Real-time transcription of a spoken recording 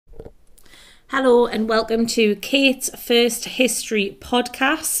Hello and welcome to Kate's First History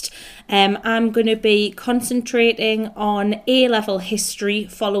podcast. I'm going to be concentrating on A Level History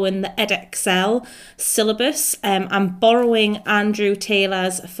following the Edexcel syllabus. I'm borrowing Andrew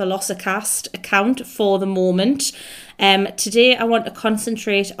Taylor's Philosocast account for the moment. Today I want to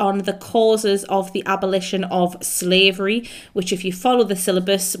concentrate on the causes of the abolition of slavery, which if you follow the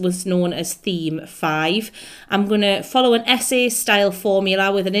syllabus was known as Theme 5. I'm going to follow an essay style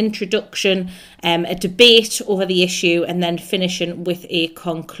formula with an introduction, a debate over the issue, and then finishing with a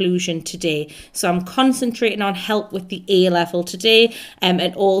conclusion today. So I'm concentrating on help with the A level today,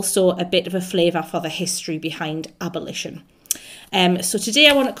 and also a bit of a flavour for the history behind abolition. So today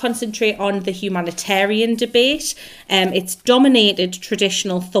I want to concentrate on the humanitarian debate. It's dominated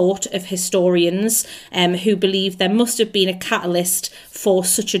traditional thought of historians who believe there must have been a catalyst for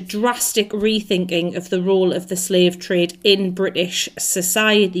such a drastic rethinking of the role of the slave trade in British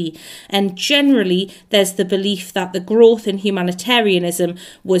society. And generally, there's the belief that the growth in humanitarianism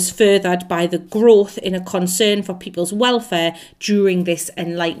was furthered by the growth in a concern for people's welfare during this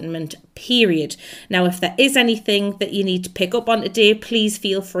Enlightenment period. Now, if there is anything that you need to pick up on today, please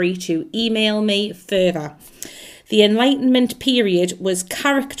feel free to email me further. The Enlightenment period was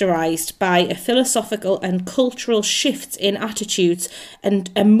characterised by a philosophical and cultural shift in attitudes and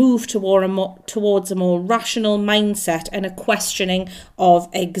a move towards a more rational mindset and a questioning of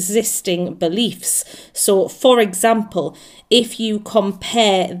existing beliefs. So, for example, if you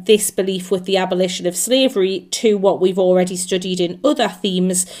compare this belief with the abolition of slavery to what we've already studied in other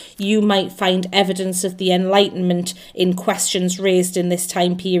themes, you might find evidence of the Enlightenment in questions raised in this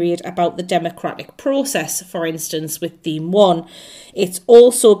time period about the democratic process, for instance, with Theme 1. It's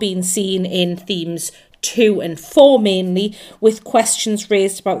also been seen in Themes 2 and 4 mainly, with questions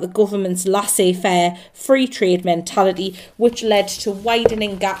raised about the government's laissez-faire free trade mentality, which led to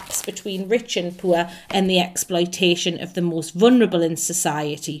widening gaps between rich and poor and the exploitation of the most vulnerable in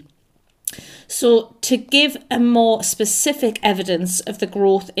society. So, to give a more specific evidence of the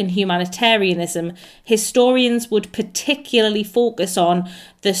growth in humanitarianism, historians would particularly focus on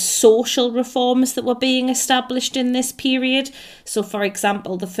the social reforms that were being established in this period. So, for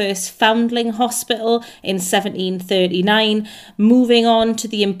example, the first foundling hospital in 1739, moving on to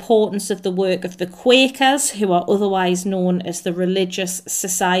the importance of the work of the Quakers, who are otherwise known as the Religious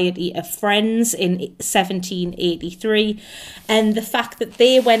Society of Friends, in 1783, and the fact that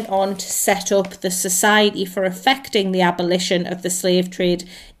they went on to set up the Society for Effecting the Abolition of the Slave Trade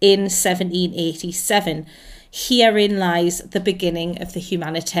in 1787. Herein lies the beginning of the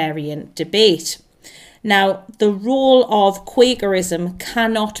humanitarian debate. Now, the role of Quakerism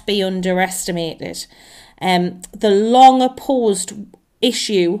cannot be underestimated. The long opposed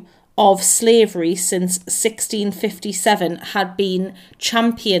issue of slavery since 1657 had been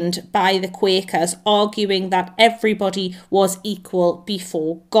championed by the Quakers, arguing that everybody was equal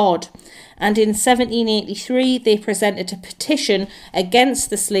before God. And in 1783, they presented a petition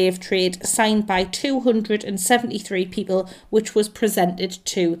against the slave trade signed by 273 people, which was presented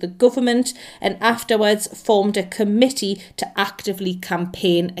to the government, and afterwards formed a committee to actively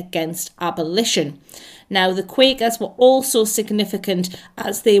campaign against abolition. Now, the Quakers were also significant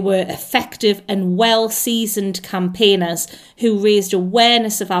as they were effective and well-seasoned campaigners who raised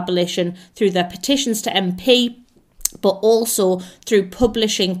awareness of abolition through their petitions to MP, but also through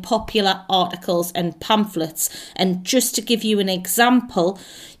publishing popular articles and pamphlets. And just to give you an example,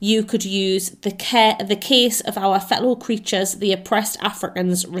 you could use the case of our fellow creatures, the oppressed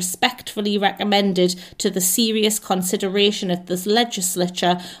Africans, respectfully recommended to the serious consideration of the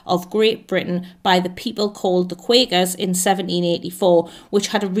legislature of Great Britain by the people called the Quakers in 1784, which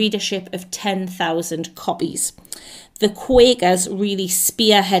had a readership of 10,000 copies. The Quakers really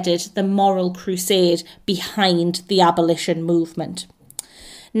spearheaded the moral crusade behind the abolition movement.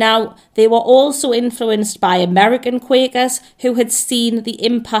 Now, they were also influenced by American Quakers who had seen the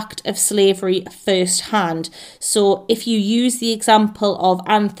impact of slavery firsthand. So if you use the example of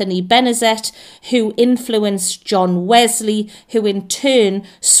Anthony Benezet, who influenced John Wesley, who in turn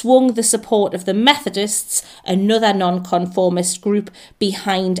swung the support of the Methodists, another nonconformist group,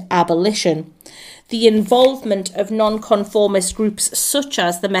 behind abolition. The involvement of nonconformist groups such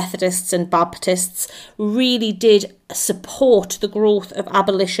as the Methodists and Baptists really did support the growth of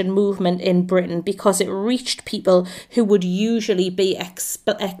abolition movement in Britain, because it reached people who would usually be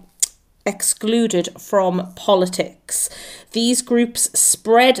excluded from politics. These groups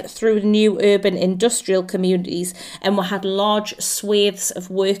spread through new urban industrial communities and had large swathes of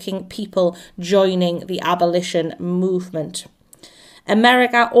working people joining the abolition movement.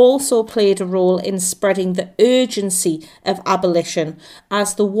 America also played a role in spreading the urgency of abolition,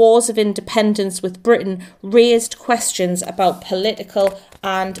 as the wars of independence with Britain raised questions about political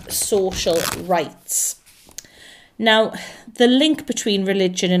and social rights. Now, the link between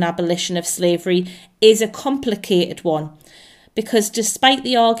religion and abolition of slavery is a complicated one, because despite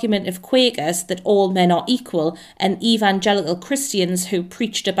the argument of Quakers that all men are equal and evangelical Christians who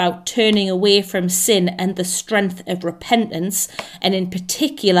preached about turning away from sin and the strength of repentance, and in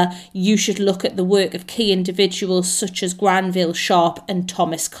particular you should look at the work of key individuals such as Granville Sharp and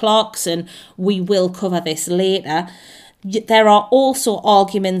Thomas Clarkson, we will cover this later, there are also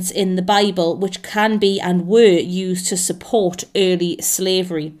arguments in the Bible which can be and were used to support early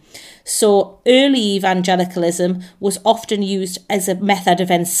slavery. So early evangelicalism was often used as a method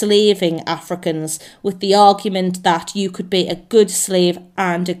of enslaving Africans, with the argument that you could be a good slave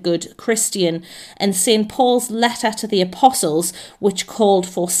and a good Christian. And St. Paul's letter to the apostles, which called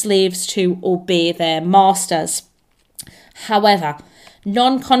for slaves to obey their masters. However,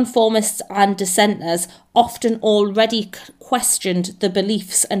 nonconformists and dissenters often already questioned the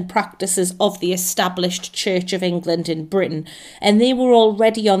beliefs and practices of the established Church of England in Britain, and they were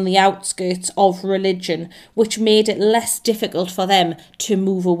already on the outskirts of religion, which made it less difficult for them to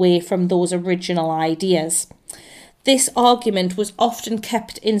move away from those original ideas. This argument was often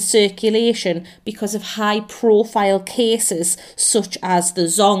kept in circulation because of high-profile cases such as the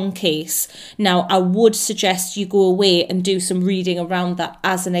Zong case. Now, I would suggest you go away and do some reading around that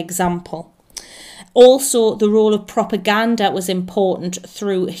as an example. Also, the role of propaganda was important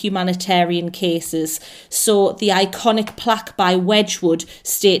through humanitarian cases. So, the iconic plaque by Wedgwood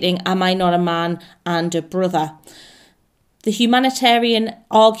stating, "Am I not a man and a brother?" The humanitarian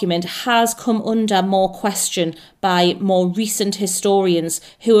argument has come under more question by more recent historians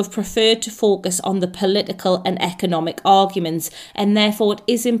who have preferred to focus on the political and economic arguments, and therefore it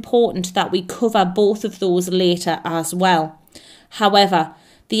is important that we cover both of those later as well. However,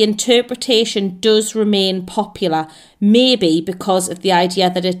 the interpretation does remain popular, maybe because of the idea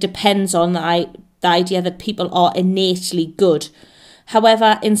that it depends on the idea that people are innately good.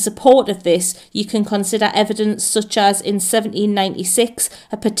 However, in support of this, you can consider evidence such as in 1796,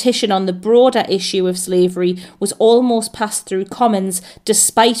 a petition on the broader issue of slavery was almost passed through Commons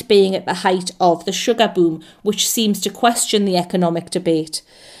despite being at the height of the sugar boom, which seems to question the economic debate.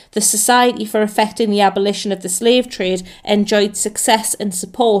 The Society for Effecting the Abolition of the Slave Trade enjoyed success and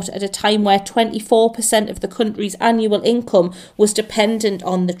support at a time where 24% of the country's annual income was dependent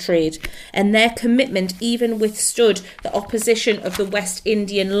on the trade, and their commitment even withstood the opposition of the West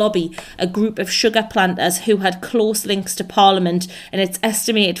Indian Lobby, a group of sugar planters who had close links to Parliament, and its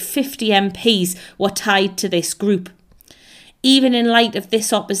estimated 50 MPs were tied to this group. Even in light of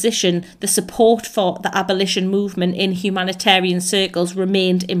this opposition, the support for the abolition movement in humanitarian circles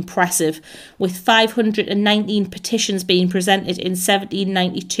remained impressive, with 519 petitions being presented in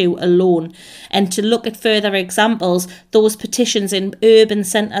 1792 alone. And to look at further examples, those petitions in urban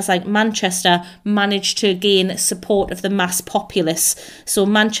centres like Manchester managed to gain support of the mass populace. So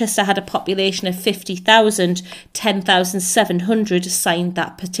Manchester had a population of 50,000, 10,700 signed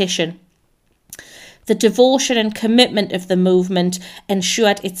that petition. The devotion and commitment of the movement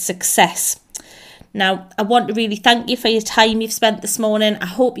ensured its success. Now, I want to really thank you for your time you've spent this morning. I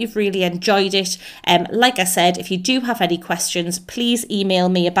hope you've really enjoyed it. Like I said, if you do have any questions, please email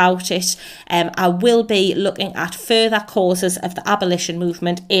me about it. I will be looking at further causes of the abolition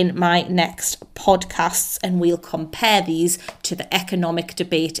movement in my next podcasts, and we'll compare these to the economic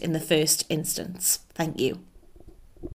debate in the first instance. Thank you.